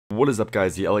What is up,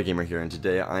 guys? The LA Gamer here, and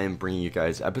today I am bringing you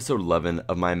guys episode 11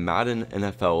 of my Madden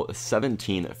NFL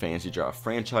 17 fantasy draft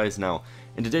franchise. Now,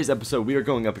 in today's episode, we are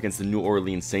going up against the New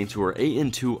Orleans Saints, who are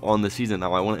 8-2 on the season.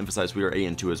 Now, I want to emphasize we are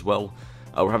 8-2 as well.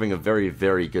 We're having a very,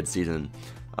 very good season.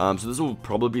 So this will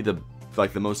probably be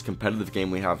the most competitive game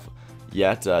we have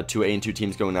yet. Two 8-2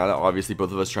 teams going at it. Obviously,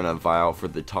 both of us trying to vie out for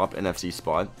the top NFC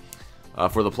spot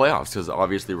for the playoffs, because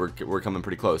obviously we're coming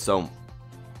pretty close. So.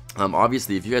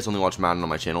 Obviously, if you guys only watch Madden on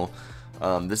my channel,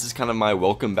 this is kind of my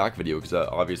welcome back video, because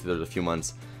obviously there's a few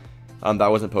months that I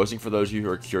wasn't posting. For those of you who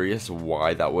are curious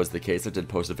why that was the case, I did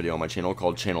post a video on my channel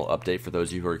called Channel Update. For those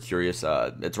of you who are curious,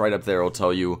 it's right up there. It'll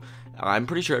tell you, I'm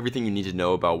pretty sure, everything you need to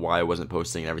know about why I wasn't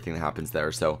posting and everything that happens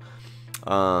there. So,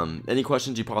 any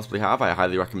questions you possibly have, I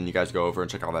highly recommend you guys go over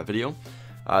and check out that video.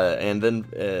 And then,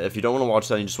 if you don't want to watch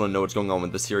that and you just want to know what's going on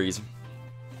with the series,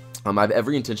 I have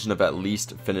every intention of at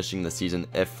least finishing the season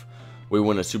if we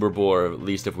win a Super Bowl, or at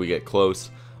least if we get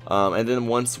close. And then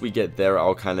once we get there,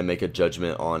 I'll kind of make a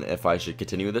judgment on if I should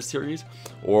continue with this series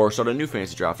or start a new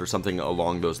fantasy draft or something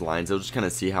along those lines. I'll just kind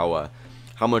of see how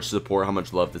much support, how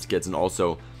much love this gets, and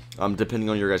also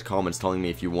depending on your guys' comments telling me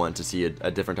if you want to see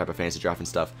a different type of fantasy draft and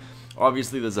stuff.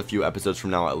 Obviously, there's a few episodes from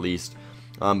now at least.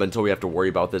 Until we have to worry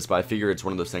about this, but I figure it's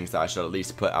one of those things that I should at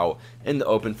least put out in the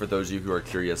open for those of you who are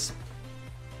curious.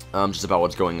 Just about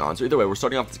what's going on. So either way, we're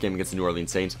starting off this game against the New Orleans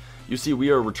Saints. You see, we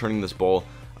are returning this ball.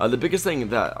 The biggest thing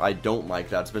that I don't like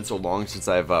that's been so long since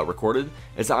I've recorded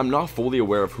is that I'm not fully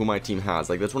aware of who my team has.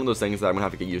 Like, that's one of those things that I'm gonna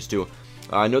have to get used to.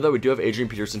 I know that we do have Adrian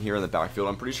Peterson here in the backfield.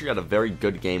 I'm pretty sure he had a very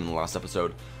good game in the last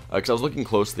episode, because I was looking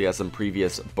closely at some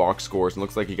previous box scores, and it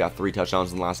looks like he got 3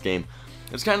 touchdowns in the last game.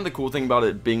 It's kind of the cool thing about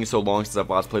it being so long since I've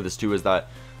last played this too, is that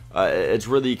it's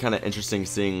really kind of interesting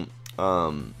seeing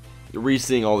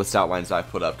re-seeing all the stat lines that I've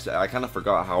put up, because I kind of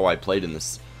forgot how I played in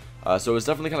this. So it was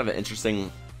definitely kind of an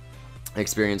interesting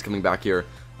experience coming back here,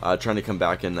 trying to come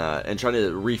back and trying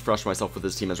to refresh myself with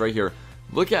this team. As right here,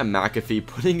 look at McAfee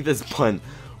putting this punt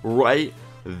right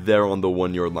there on the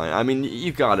 1-yard line. I mean,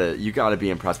 you gotta be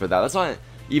impressed by that. That's not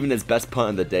even his best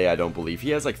punt of the day, I don't believe. He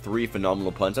has like 3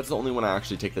 phenomenal punts. That's the only one I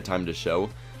actually take the time to show,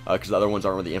 because the other ones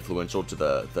aren't really influential to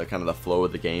the kind of the flow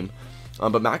of the game.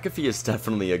 But McAfee is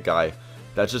definitely a guy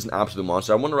that's just an absolute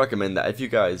monster. I want to recommend that if you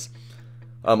guys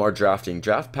are drafting,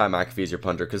 draft Pat McAfee as your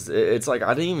punter, because it's like,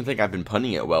 I didn't even think I've been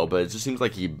punting it well, but it just seems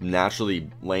like he naturally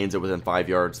lands it within 5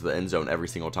 yards of the end zone every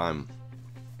single time.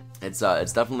 It's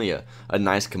definitely a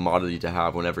nice commodity to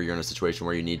have whenever you're in a situation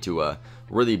where you need to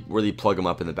really plug him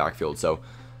up in the backfield. So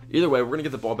either way, we're going to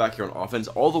get the ball back here on offense,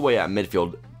 all the way at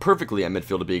midfield, perfectly at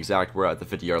midfield to be exact. We're at the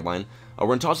 50-yard line. We're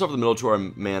going to toss it over the middle to our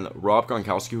man, Rob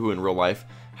Gronkowski, who in real life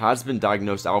has been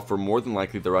diagnosed out for more than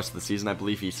likely the rest of the season. I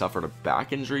believe he suffered a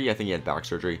back injury. I think he had back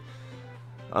surgery.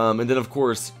 And then, of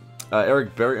course, Earl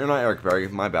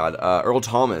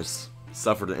Thomas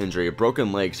suffered an injury, a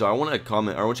broken leg. So I want you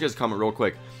guys to comment real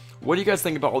quick. What do you guys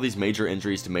think about all these major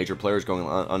injuries to major players going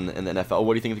on in the NFL?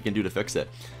 What do you think they can do to fix it?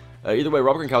 Either way,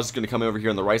 Robert Gronkowski is going to come over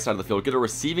here on the right side of the field, get a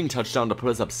receiving touchdown to put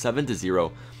us up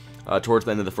 7-0 towards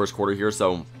the end of the first quarter here.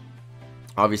 So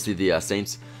obviously the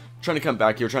Saints trying to come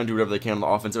back here, trying to do whatever they can on the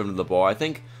offensive end of the ball. I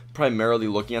think primarily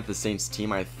looking at the Saints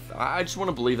team, I just want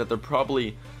to believe that they're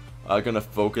probably going to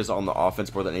focus on the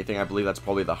offense more than anything. I believe that's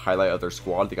probably the highlight of their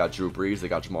squad. They got Drew Brees, they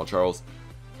got Jamal Charles.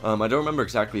 I don't remember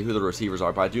exactly who the receivers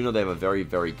are, but I do know they have a very,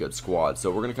 very good squad. So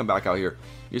we're going to come back out here.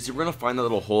 You see, we're going to find that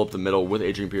little hole up the middle with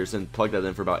Adrian Peterson, plug that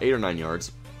in for about 8 or 9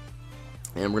 yards.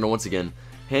 And we're going to once again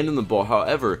hand him the ball.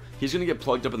 However, he's going to get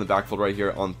plugged up in the backfield right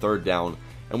here on 3rd down.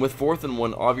 And with 4th and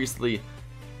 1, obviously,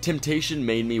 temptation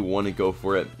made me want to go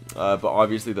for it. But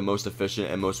obviously, the most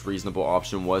efficient and most reasonable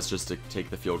option was just to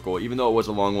take the field goal. Even though it was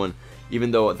a long one,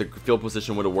 even though the field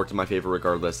position would have worked in my favor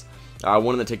regardless, I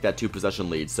wanted to take that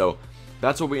 2-possession lead. So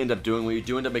that's what we end up doing. We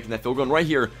do end up making that field goal. And right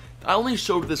here, I only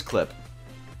showed this clip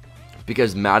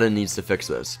because Madden needs to fix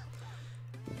this.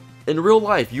 In real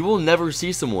life, you will never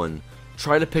see someone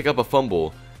try to pick up a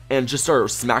fumble and just start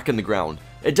smacking the ground.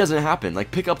 It doesn't happen. Like,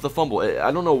 pick up the fumble.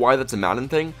 I don't know why that's a Madden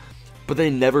thing, but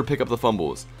they never pick up the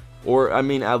fumbles. Or, I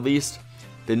mean, at least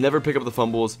they never pick up the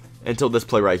fumbles until this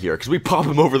play right here, because we pop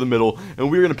him over the middle, and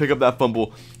we're going to pick up that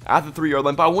fumble at the 3-yard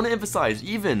line. But I want to emphasize,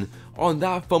 even on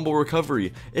that fumble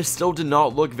recovery, it still did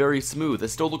not look very smooth. It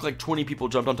still looked like 20 people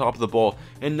jumped on top of the ball,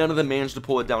 and none of them managed to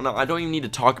pull it down. Now, I don't even need to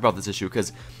talk about this issue,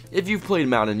 because if you've played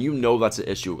Madden, you know that's an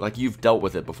issue. Like, you've dealt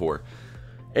with it before.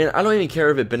 And I don't even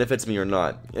care if it benefits me or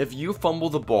not. If you fumble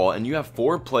the ball, and you have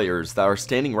 4 players that are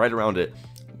standing right around it,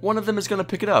 one of them is going to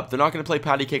pick it up. They're not going to play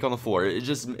patty cake on the floor. It's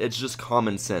just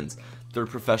common sense. They're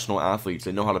professional athletes.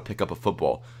 They know how to pick up a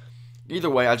football. either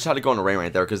way, I just had to go on a rain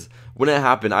right there, because when it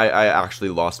happened, I actually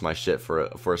lost my shit for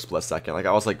a split second. Like,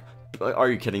 I was like, are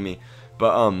you kidding me?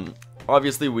 But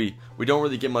obviously we don't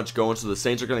really get much going, so the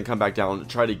Saints are going to come back down,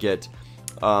 try to get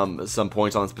some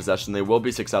points on this possession. They will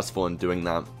be successful in doing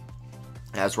that,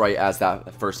 as right as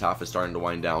that first half is starting to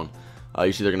wind down.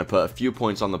 You see they're going to put a few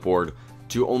points on the board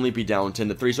to only be down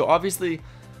 10-3. So obviously,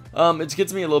 it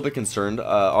gets me a little bit concerned.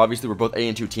 Obviously, we're both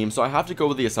 8-2 teams, so I have to go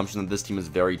with the assumption that this team is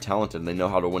very talented and they know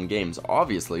how to win games,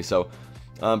 obviously. So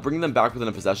bringing them back within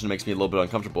a possession makes me a little bit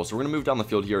uncomfortable. So we're going to move down the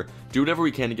field here, do whatever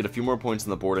we can to get a few more points on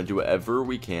the board, and do whatever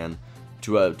we can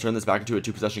to turn this back into a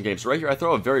 2-possession game. So right here, I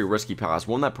throw a very risky pass,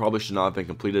 one that probably should not have been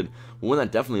completed, one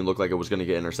that definitely looked like it was going to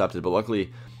get intercepted, but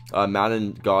luckily,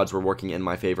 Madden gods were working in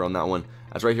my favor on that one.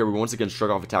 As right here, we once again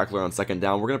struck off a tackler on second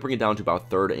down. We're going to bring it down to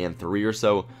about 3rd and 3 or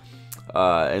so,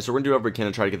 and so we're going to do whatever we can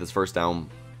to try to get this first down.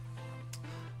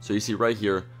 So you see right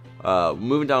here,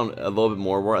 moving down a little bit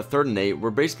more, we're at 3rd and 8. We're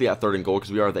basically at 3rd and goal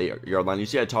because we are at the 8-yard line. You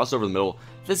see I tossed over the middle.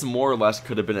 This more or less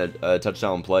could have been a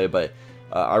touchdown play, but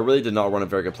I really did not run a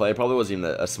very good play. It probably wasn't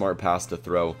even a smart pass to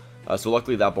throw. So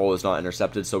luckily that ball is not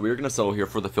intercepted. So we're going to settle here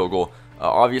for the field goal.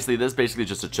 Obviously, this is basically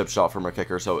just a chip shot from our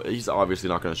kicker, so he's obviously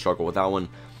not going to struggle with that one.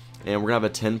 And we're going to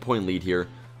have a 10-point lead here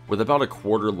with about a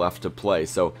quarter left to play.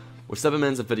 So with 7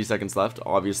 minutes and 50 seconds left,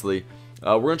 obviously,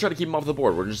 we're going to try to keep them off the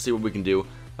board. We're going to see what we can do.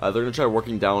 They're going to try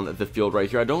working down the field right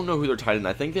here. I don't know who their tight end.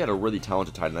 I think they had a really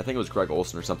talented tight end. I think it was Greg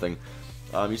Olsen or something.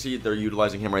 You see they're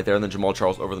utilizing him right there, and then Jamal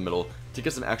Charles over the middle to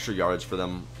get some extra yardage for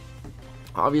them.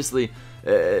 Obviously,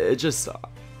 it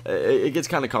gets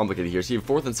kind of complicated here. See,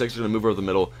 4th and 6 are going to move over the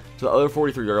middle to the other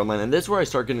 43-yard line, and this is where I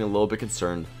start getting a little bit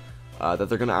concerned that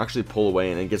they're going to actually pull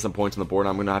away and get some points on the board, and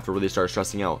I'm going to have to really start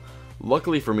stressing out.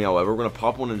 Luckily for me, however, we're going to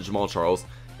pop one into Jamal Charles,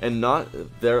 and not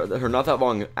that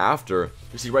long after,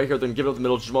 you see right here, they're going to give it up the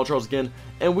middle to Jamal Charles again,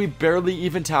 and we barely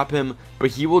even tap him,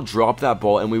 but he will drop that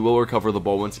ball, and we will recover the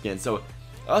ball once again. So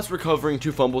us recovering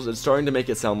 2 fumbles, it's starting to make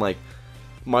it sound like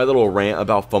my little rant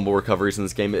about fumble recoveries in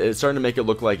this game. It's starting to make it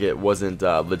look like it wasn't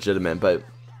legitimate, but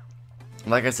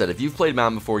like I said, if you've played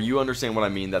Madden before, you understand what I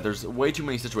mean, that there's way too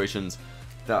many situations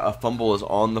that a fumble is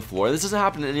on the floor. This doesn't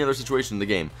happen in any other situation in the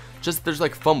game. Just there's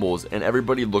like fumbles, and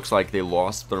everybody looks like they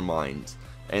lost their minds,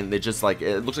 and they just like,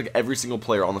 it looks like every single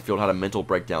player on the field had a mental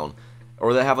breakdown,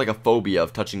 or they have like a phobia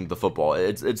of touching the football.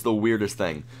 It's the weirdest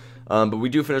thing. But we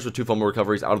do finish with 2 fumble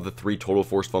recoveries out of the 3 total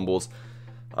forced fumbles.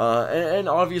 And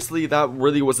obviously that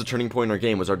really was the turning point in our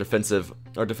game, was our defensive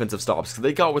stops.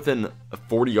 They got within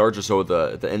 40 yards or so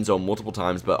of the end zone multiple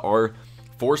times, but our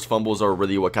forced fumbles are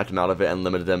really what kept them out of it and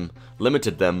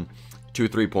limited them to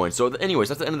 3 points. So anyways,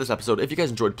 that's the end of this episode. If you guys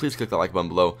enjoyed, please click that like button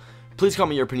below. Please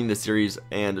comment your opinion of this series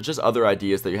and just other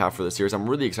ideas that you have for this series. I'm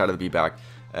really excited to be back,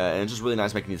 and it's just really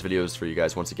nice making these videos for you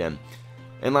guys once again.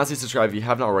 And lastly, subscribe if you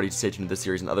haven't already to stay tuned to this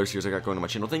series and other series I got going on my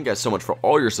channel. Thank you guys so much for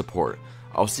all your support.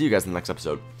 I'll see you guys in the next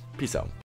episode. Peace out.